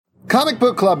Comic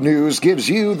Book Club News gives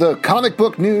you the comic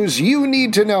book news you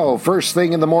need to know first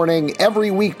thing in the morning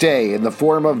every weekday in the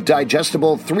form of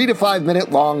digestible 3 to 5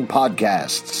 minute long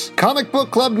podcasts. Comic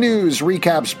Book Club News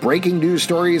recaps breaking news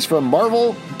stories from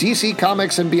Marvel, DC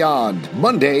Comics, and beyond,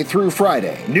 Monday through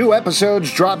Friday. New episodes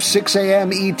drop 6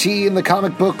 a.m. ET in the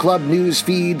Comic Book Club News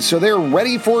feed, so they're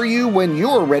ready for you when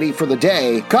you're ready for the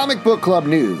day. Comic Book Club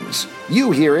News.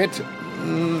 You hear it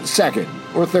second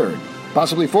or third,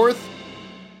 possibly fourth.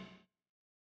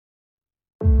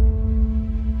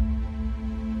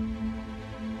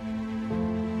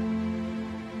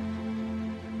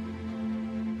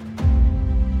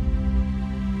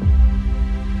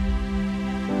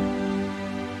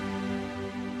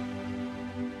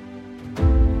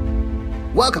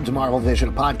 Welcome to Marvel Vision,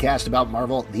 a podcast about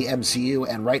Marvel, the MCU,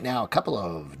 and right now, a couple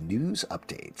of news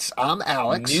updates. I'm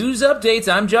Alex. News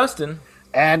updates, I'm Justin.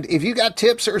 And if you got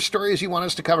tips or stories you want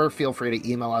us to cover, feel free to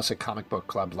email us at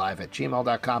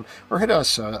comicbookclublive@gmail.com or hit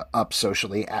us up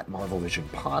socially at Marvel Vision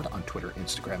Pod on Twitter,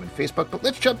 Instagram, and Facebook. But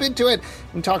let's jump into it.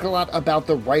 We talk a lot about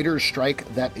the writer's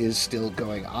strike that is still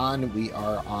going on. We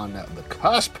are on the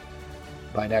cusp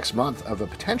by next month of a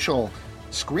potential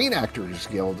Screen Actors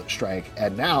Guild strike,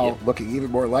 and now looking even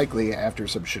more likely after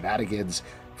some shenanigans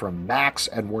from Max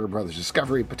and Warner Brothers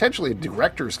Discovery, potentially a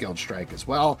Directors Guild strike as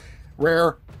well.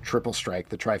 Rare, triple strike,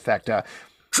 the trifecta.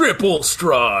 Triple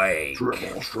strike!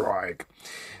 Triple strike.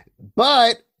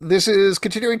 But this is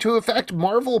continuing to affect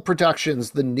Marvel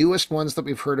productions. The newest ones that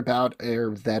we've heard about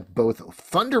are that both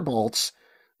Thunderbolts,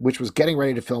 which was getting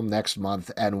ready to film next month,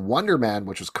 and Wonder Man,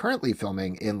 which was currently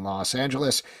filming in Los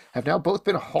Angeles, have now both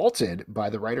been halted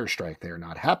by the writer's strike. They are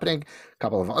not happening. A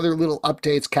couple of other little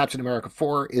updates. Captain America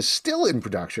 4 is still in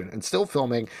production and still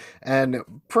filming, and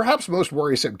perhaps most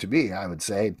worrisome to me, I would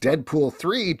say, Deadpool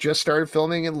 3 just started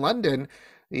filming in London,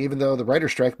 even though the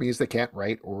writer's strike means they can't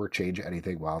write or change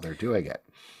anything while they're doing it.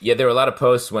 Yeah, there were a lot of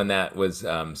posts when that was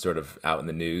sort of out in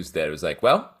the news that it was like,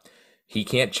 well, he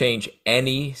can't change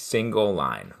any single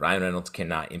line. Ryan Reynolds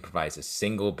cannot improvise a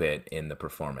single bit in the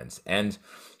performance. And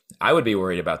I would be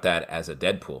worried about that as a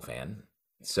Deadpool fan.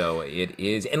 So it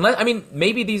is, unless, I mean,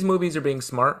 maybe these movies are being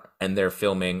smart and they're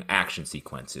filming action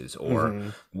sequences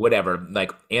or whatever,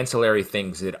 like ancillary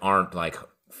things that aren't like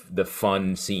the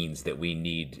fun scenes that we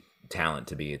need talent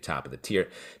to be at top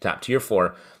tier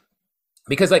for.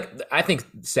 Because like, I think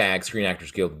SAG, Screen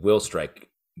Actors Guild, will strike.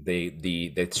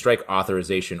 The strike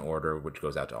authorization order, which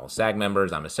goes out to all SAG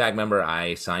members. I'm a SAG member.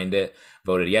 I signed it,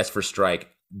 voted yes for strike.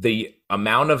 The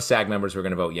amount of SAG members who are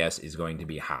going to vote yes is going to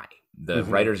be high. The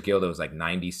Writers Guild, it was like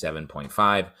 97.5.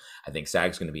 I think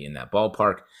SAG's going to be in that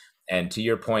ballpark. And to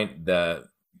your point, to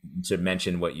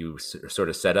mention what you sort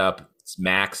of set up,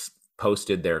 Max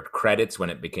posted their credits when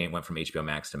it went from HBO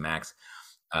Max to Max.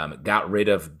 Got rid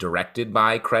of directed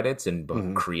by credits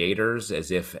and creators, as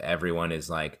if everyone is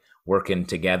like working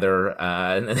together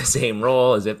in the same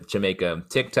role, as if to make a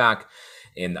TikTok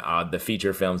in the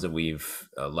feature films that we've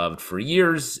loved for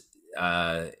years.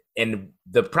 And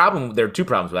the problem, there are two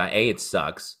problems with that. A, it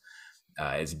sucks.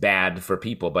 It's bad for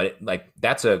people, but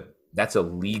that's a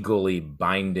legally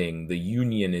binding. The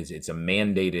union it's a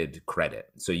mandated credit.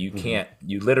 So you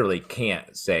literally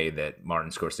can't say that Martin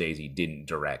Scorsese didn't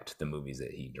direct the movies that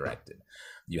he directed.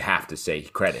 You have to say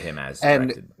credit him as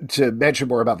directed. And to mention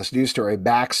more about this news story,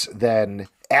 Max then,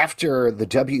 after the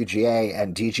WGA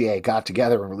and DGA got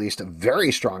together and released a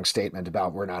very strong statement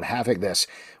about we're not having this,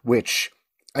 which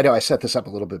I know I set this up a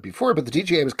little bit before, but the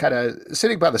DGA was kind of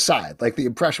sitting by the side. Like the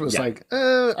impression was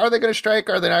are they going to strike?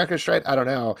 Are they not going to strike? I don't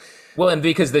know. Well, and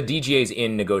because the DGA is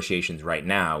in negotiations right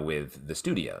now with the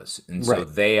studios. And so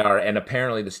they are, and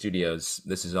apparently the studios,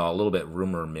 this is all a little bit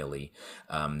rumor milly.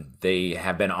 They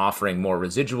have been offering more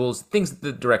residuals, things that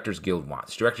the Directors Guild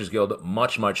wants. Directors Guild,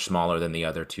 much, much smaller than the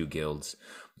other two guilds,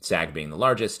 SAG being the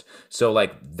largest. So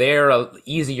like they're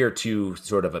easier to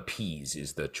sort of appease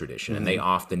is the tradition. And they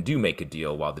often do make a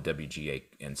deal while the WGA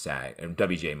and SAG, and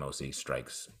WGA mostly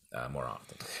strikes more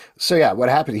often. So yeah, what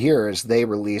happened here is they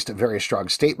released a very strong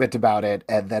statement about it,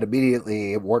 and then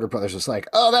immediately Warner Brothers was like,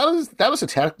 "Oh, that was a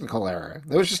technical error.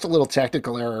 There was just a little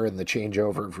technical error in the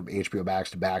changeover from HBO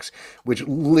Max to Max," which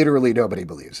literally nobody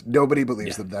believes. Nobody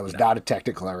believes that was not a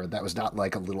technical error. That was not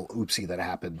like a little oopsie that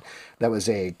happened. That was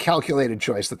a calculated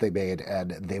choice that they made,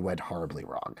 and they went horribly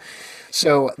wrong.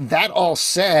 So that all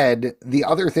said, the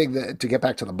other thing that, to get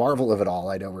back to the Marvel of it all,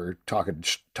 I know we're talking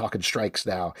strikes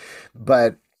now,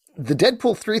 but the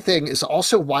Deadpool 3 thing is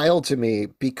also wild to me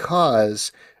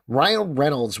because Ryan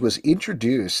Reynolds was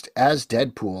introduced as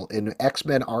Deadpool in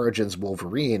X-Men Origins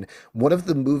Wolverine, one of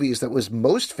the movies that was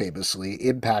most famously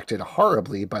impacted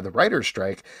horribly by the writer's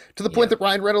strike, to the point Yeah, that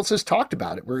Ryan Reynolds has talked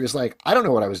about it, where he's like, I don't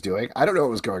know what I was doing. I don't know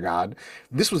what was going on.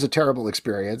 This was a terrible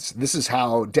experience. This is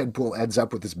how Deadpool ends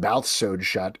up with his mouth sewed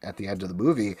shut at the end of the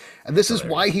movie. And this is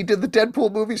why hilarious. he did the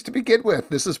Deadpool movies to begin with.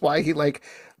 This is why he like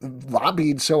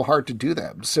lobbied so hard to do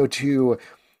them. So to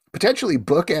potentially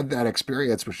bookend that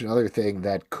experience, which is another thing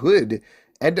that could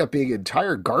end up being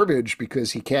entire garbage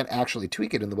because he can't actually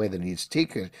tweak it in the way that he needs to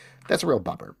tweak it. That's a real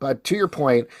bummer. But to your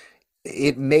point,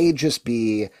 it may just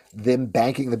be them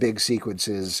banking the big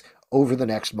sequences over the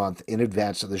next month in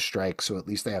advance of the strike, so at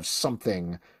least they have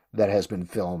something that has been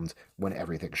filmed when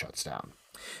everything shuts down.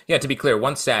 Yeah, to be clear,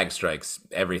 once SAG strikes,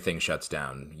 everything shuts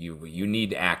down. You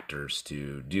need actors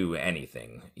to do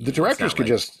anything. The It's directors not could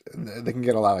like just they can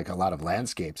get a lot of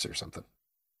landscapes or something.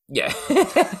 yeah,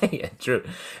 yeah, true.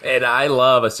 And I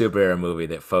love a superhero movie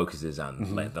that focuses on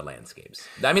Mm-hmm. the landscapes.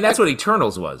 I mean, that's what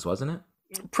Eternals was, wasn't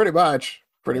it? Pretty much.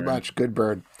 Good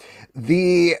bird.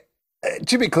 The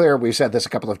To be clear, we've said this a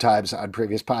couple of times on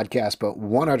previous podcasts, but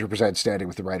 100% standing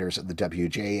with the writers of the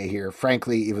WJA here.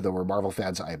 Frankly, even though we're Marvel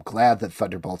fans, I am glad that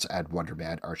Thunderbolts and Wonder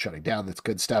Man are shutting down. That's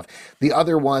good stuff. The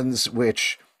other ones,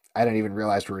 which I didn't even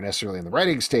realize were necessarily in the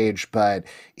writing stage, but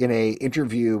in a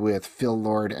interview with Phil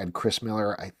Lord and Chris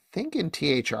Miller, I think in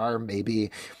THR,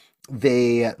 maybe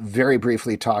they very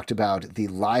briefly talked about the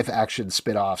live action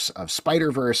spin-offs of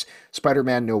Spider-Verse.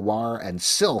 Spider-Man Noir and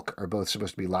Silk are both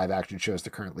supposed to be live action shows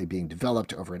that are currently being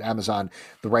developed over at Amazon.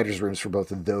 The writers' rooms for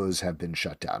both of those have been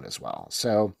shut down as well.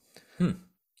 So Hmm.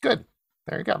 good.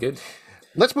 There you go. Good.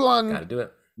 Let's move Got on. to do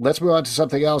it. Let's move on to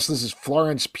something else. This is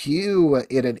Florence Pugh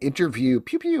in an interview.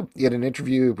 Pew Pew in an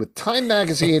interview with Time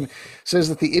Magazine says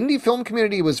that the indie film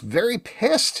community was very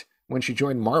pissed when she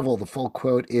joined Marvel. The full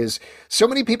quote is, so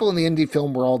many people in the indie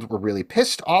film world were really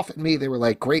pissed off at me. They were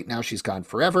like, great, now she's gone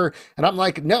forever. And I'm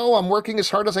like, no, I'm working as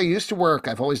hard as I used to work.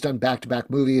 I've always done back-to-back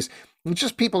movies. It's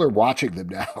just people are watching them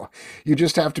now. You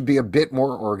just have to be a bit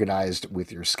more organized with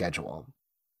your schedule.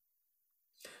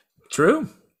 True.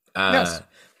 Yes.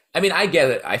 I mean, I get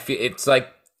it. I feel it's like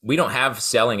we don't have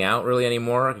selling out really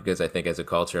anymore because I think as a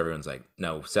culture, everyone's like,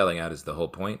 no, selling out is the whole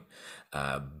point.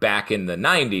 Back in the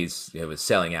 90s, it was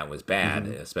selling out was bad,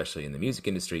 especially in the music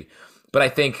industry. But I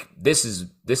think this is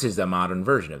the modern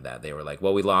version of that. They were like,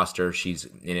 well, we lost her. She's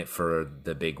in it for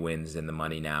the big wins and the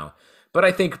money now. But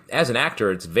I think as an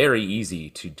actor, it's very easy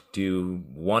to do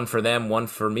one for them, one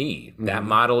for me. That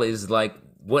model is like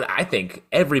what I think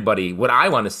what I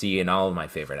want to see in all of my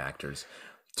favorite actors.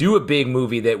 Do a big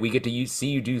movie that we get to see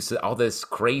you do all this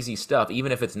crazy stuff,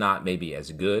 even if it's not maybe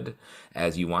as good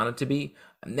as you want it to be.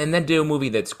 And then do a movie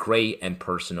that's great and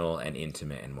personal and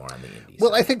intimate and more on the indie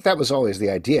Well, I side. think that was always the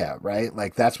idea, right?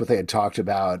 Like that's what they had talked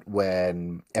about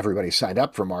when everybody signed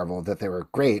up for Marvel, that they were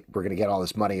great. We're going to get all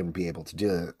this money and be able to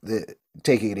do it.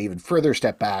 Taking an even further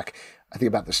step back, I think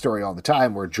about the story all the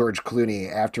time where George Clooney,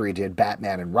 after he did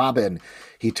Batman and Robin,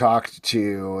 he talked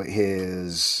to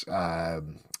his, oh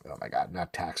my God,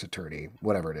 not tax attorney,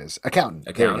 whatever it is, accountant.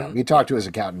 There you go. Accountant? He Yeah. talked to his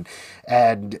accountant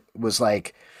and was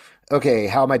like, okay,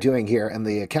 how am I doing here? And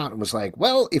the accountant was like,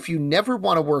 well, if you never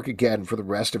want to work again for the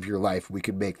rest of your life, we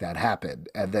can make that happen.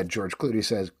 And then George Clooney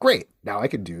says, great, now I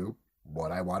can do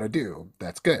what I want to do.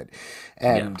 That's good.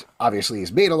 Yeah. And obviously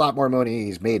he's made a lot more money,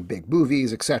 he's made big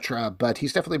movies, etc., but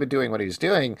he's definitely been doing what he's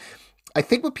doing. I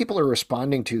think what people are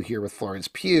responding to here with Florence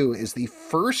Pugh is the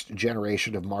first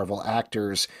generation of Marvel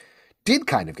actors did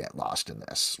kind of get lost in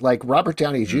this. Like Robert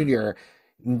Downey Mm. Jr.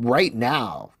 right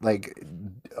now, like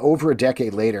over a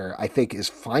decade later, I think is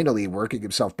finally working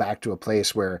himself back to a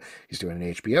place where he's doing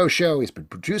an HBO show. He's been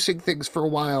producing things for a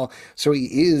while. So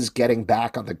he is getting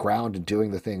back on the ground and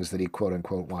doing the things that he quote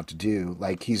unquote want to do.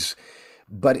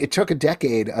 But it took a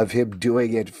decade of him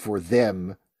doing it for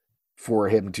them for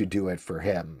him to do it for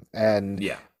him. And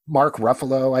Yeah. Mark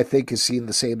Ruffalo, I think, has seen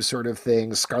the same sort of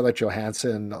thing. Scarlett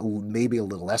Johansson, maybe a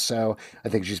little less so. I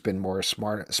think she's been more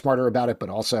smarter about it, but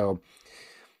also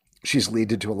she's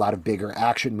leaded to a lot of bigger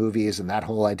action movies and that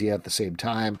whole idea at the same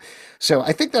time. So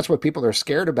I think that's what people are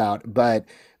scared about. But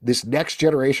this next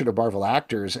generation of Marvel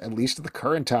actors, at least at the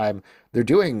current time, they're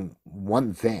doing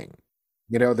one thing.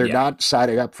 You know, they're Yeah. not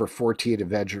signing up for 14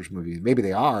 Avengers movies. Maybe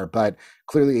they are, but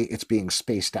clearly it's being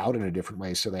spaced out in a different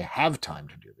way. So they have time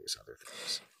to do these other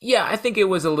things. Yeah, I think it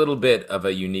was a little bit of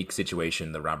a unique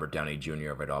situation, the Robert Downey Jr.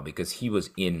 of it all, because he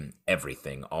was in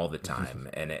everything all the time.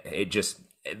 And it just,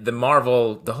 the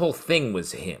whole thing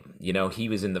was him. You know, he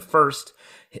was in the first,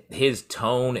 his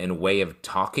tone and way of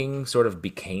talking sort of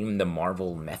became the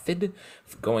Marvel method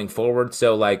going forward.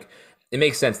 So, like, it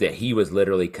makes sense that he was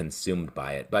literally consumed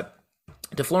by it. But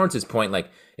to Florence's point, like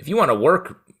if you want to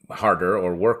work harder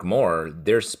or work more,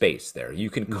 there's space there. You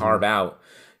can carve out,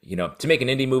 to make an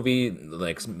indie movie,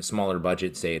 like smaller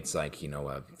budget, say it's like, a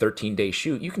 13-day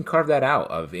shoot, you can carve that out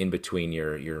of in between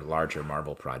your larger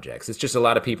Marvel projects. It's just a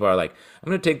lot of people are like, I'm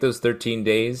going to take those 13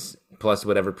 days plus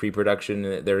whatever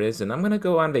pre-production there is, and I'm going to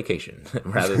go on vacation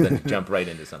rather than jump right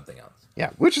into something else.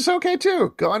 Yeah, which is okay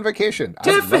too. Go on vacation.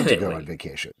 Definitely. I'd love to go on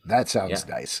vacation. That sounds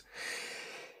nice.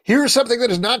 Here's something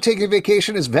that is not taking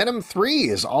vacation is Venom 3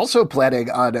 is also planning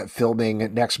on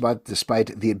filming next month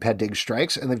despite the impending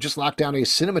strikes, and they've just locked down a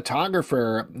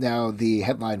cinematographer. Now, the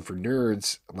headline for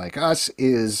nerds like us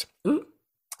is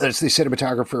it's the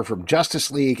cinematographer from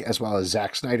Justice League as well as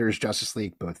Zack Snyder's Justice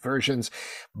League, both versions.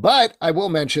 But I will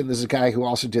mention this is a guy who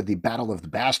also did the Battle of the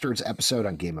Bastards episode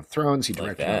on Game of Thrones. He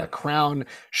directed The Crown,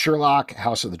 Sherlock,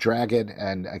 House of the Dragon,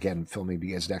 and again, filming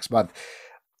begins next month.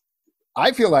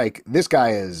 I feel like this guy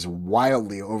is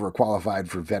wildly overqualified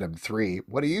for Venom 3.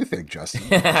 What do you think, Justin?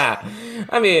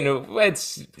 I mean,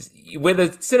 it's with a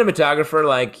cinematographer,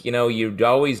 like, you'd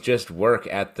always just work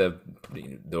at the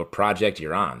project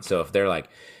you're on. So if they're like,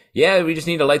 yeah, we just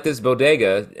need to light this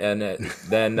bodega, and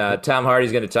then Tom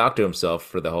Hardy's going to talk to himself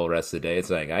for the whole rest of the day, it's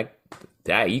like,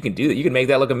 you can do that. You can make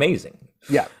that look amazing.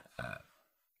 Yeah.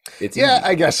 It's easy.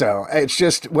 I guess so. It's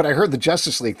just when I heard the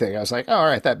Justice League thing, I was like, oh, all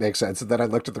right, that makes sense. And then I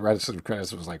looked at the rest of the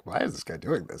credits and was like, why is this guy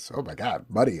doing this? Oh my God,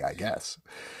 money, I guess.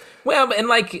 Well, and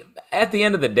like at the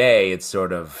end of the day, it's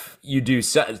sort of you do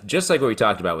just like what we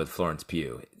talked about with Florence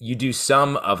Pugh. You do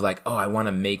some of like, oh, I want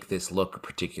to make this look a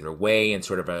particular way and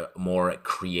sort of a more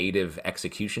creative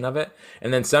execution of it.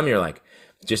 And then some you're like,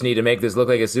 just need to make this look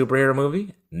like a superhero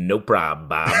movie? No problem,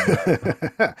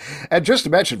 Bob. And just to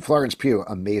mention, Florence Pugh,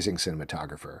 amazing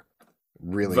cinematographer.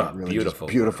 Really beautiful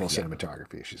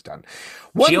cinematography she's done.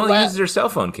 She only uses her cell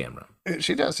phone camera.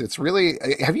 She does. It's really.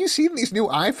 Have you seen these new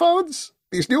iPhones?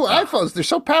 These new iPhones, they're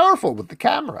so powerful with the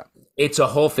camera. It's a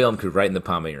whole film crew right in the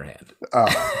palm of your hand.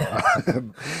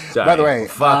 Sorry, by the way,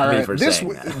 fuck me for saying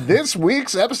that. This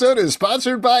week's episode is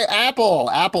sponsored by Apple.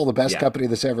 Apple, the best company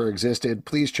that's ever existed.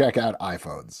 Please check out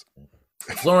iPhones.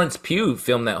 Florence Pugh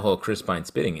filmed that whole Chris Pine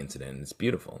spitting incident. It's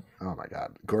beautiful. Oh my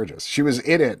God, gorgeous. She was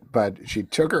in it, but she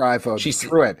took her iPhone, she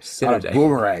threw it on a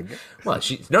boomerang. Well,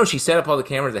 she set up all the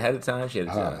cameras ahead of time. She had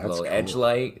a little edge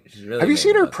light. Have you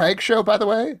seen her prank show, by the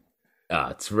way? Oh,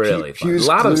 it's really fun. Pew's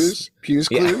Clues. Pew's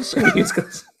Clues. Pew's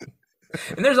Clues.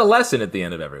 And there's a lesson at the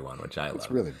end of every one, which I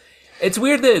love. It's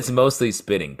weird that it's mostly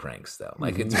spitting pranks, though.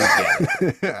 Like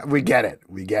we get it.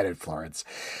 We get it, Florence.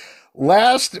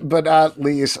 Last but not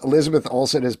least, Elizabeth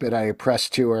Olsen has been on a press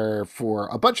tour for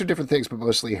a bunch of different things, but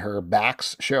mostly her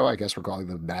Max show. I guess we're calling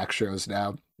them Max shows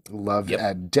now. Love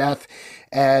and Death.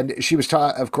 And she was,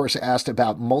 of course, asked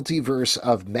about Multiverse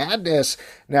of Madness.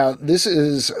 Now, this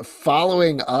is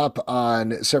following up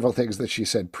on several things that she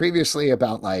said previously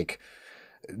about, like,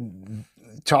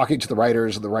 talking to the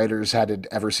writers, and the writers hadn't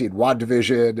ever seen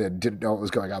WandaVision and didn't know what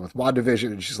was going on with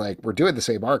WandaVision. And she's like, we're doing the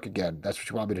same arc again. That's what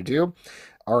you want me to do?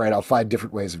 All right, I'll find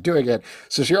different ways of doing it.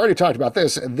 So she already talked about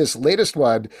this. And this latest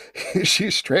one, she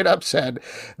straight up said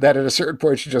that at a certain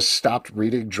point, she just stopped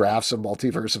reading drafts of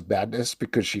Multiverse of Madness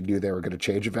because she knew they were going to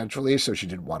change eventually. So she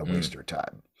didn't want to waste her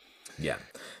time. Yeah.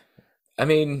 I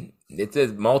mean, it's a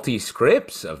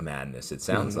multi-scripts of madness, it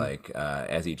sounds like,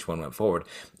 as each one went forward.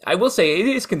 I will say it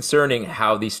is concerning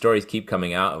how these stories keep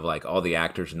coming out of, like, all the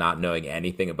actors not knowing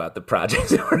anything about the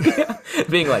project.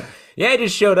 Being like, yeah, I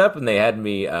just showed up and they had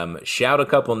me shout a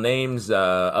couple names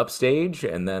upstage,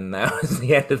 and then that was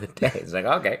the end of the day. It's like,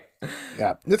 okay.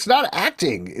 Yeah, it's not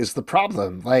acting is the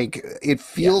problem. Like, it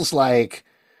feels like,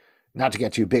 not to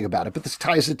get too big about it, but this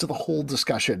ties into the whole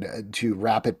discussion to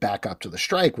wrap it back up to the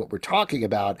strike. What we're talking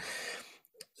about,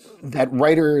 that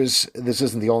writers, this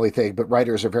isn't the only thing, but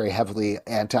writers are very heavily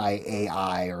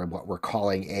anti-AI, or what we're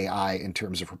calling AI, in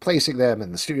terms of replacing them.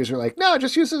 And the studios are like, no,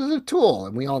 just use it as a tool.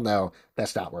 And we all know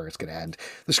that's not where it's going to end.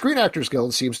 The Screen Actors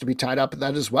Guild seems to be tied up in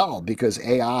that as well, because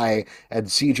AI and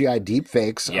CGI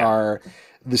deepfakes are...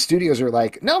 The studios are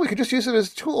like, no, we could just use it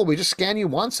as a tool. We just scan you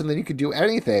once and then you could do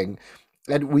anything.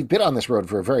 And we've been on this road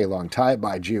for a very long time,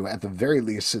 mind you, at the very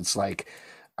least since, like,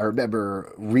 I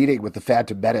remember reading with the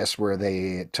Phantom Menace where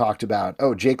they talked about,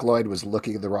 oh, Jake Lloyd was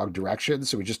looking in the wrong direction,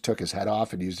 so we just took his head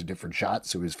off and used a different shot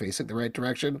so he was facing the right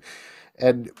direction.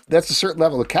 And that's a certain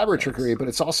level of camera trickery, but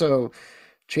it's also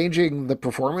changing the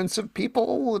performance of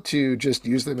people to just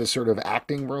use them as sort of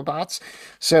acting robots.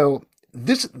 So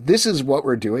this is what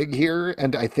we're doing here,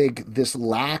 and I think this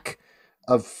lack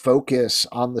of focus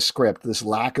on the script, this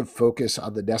lack of focus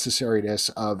on the necessariness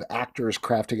of actors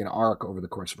crafting an arc over the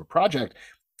course of a project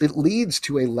it leads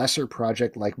to a lesser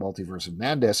project like Multiverse of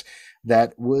Madness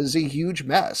that was a huge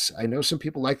mess. I know some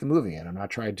people like the movie, and I'm not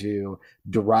trying to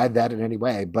deride that in any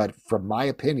way, but from my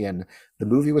opinion, the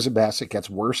movie was a mess. It gets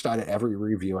worse on every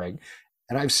reviewing,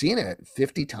 and I've seen it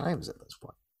 50 times at this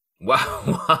point.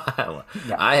 Wow.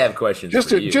 Yeah. I have questions Just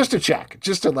for to you. just to check,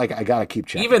 just to like, I gotta keep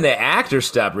checking. Even the actors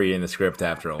stopped reading the script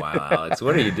after a while, Alex.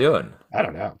 What are you doing? I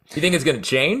don't know. You think it's going to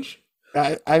change?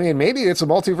 I mean, maybe it's a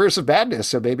multiverse of madness,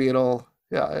 so maybe it'll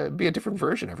be a different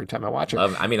version every time I watch it.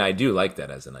 I mean, I do like that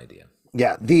as an idea.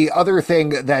 Yeah, the other thing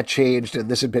that changed, and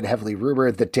this had been heavily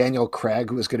rumored, that Daniel Craig,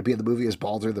 who was going to be in the movie as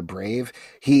Balder the Brave,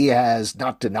 he has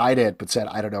not denied it, but said,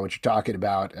 I don't know what you're talking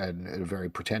about, in a very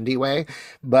pretendy way.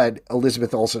 But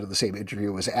Elizabeth Olsen in the same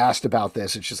interview was asked about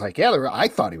this, and she's like, yeah, I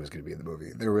thought he was going to be in the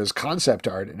movie. There was concept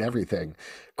art and everything.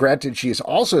 Granted, she's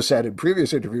also said in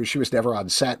previous interviews she was never on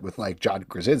set with like John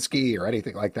Krasinski or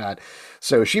anything like that.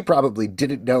 So she probably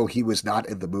didn't know he was not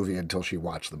in the movie until she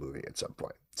watched the movie at some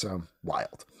point. So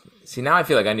wild. See, now I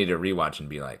feel like I need to rewatch and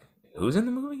be like, who's in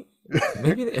the movie?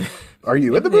 Maybe Are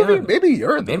you in the movie? Maybe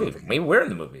you're in the movie. Maybe we're in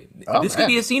the movie. Oh, this could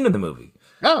be a scene in the movie.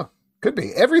 Oh, could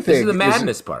be. Everything. This is the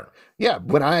madness part. Yeah,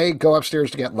 when I go upstairs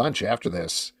to get lunch after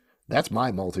this, that's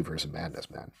my multiverse of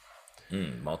madness, man.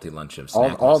 Multi-lunch of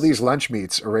All these lunch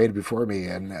meats arrayed before me,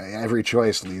 and every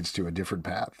choice leads to a different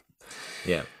path.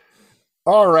 Yeah.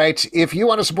 All right. If you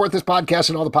want to support this podcast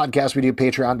and all the podcasts we do,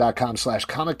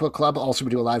 patreon.com/comic book club. Also,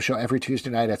 we do a live show every Tuesday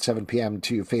night at 7 p.m.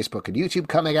 to Facebook and YouTube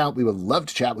coming out. We would love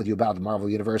to chat with you about the Marvel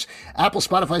Universe. Apple,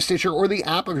 Spotify, Stitcher, or the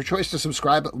app of your choice to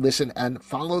subscribe, listen, and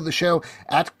follow the show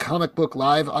at Comic Book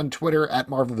Live on Twitter, at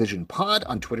Marvel Vision Pod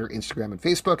on Twitter, Instagram, and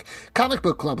Facebook.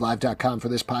 comicbookclublive.com for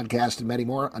this podcast and many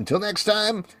more. Until next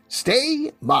time,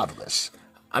 stay marvelous.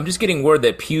 I'm just getting word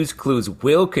that Pew's Clues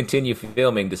will continue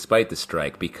filming despite the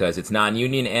strike because it's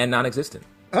non-union and non-existent.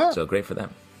 So great for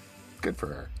them. Good for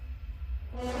her.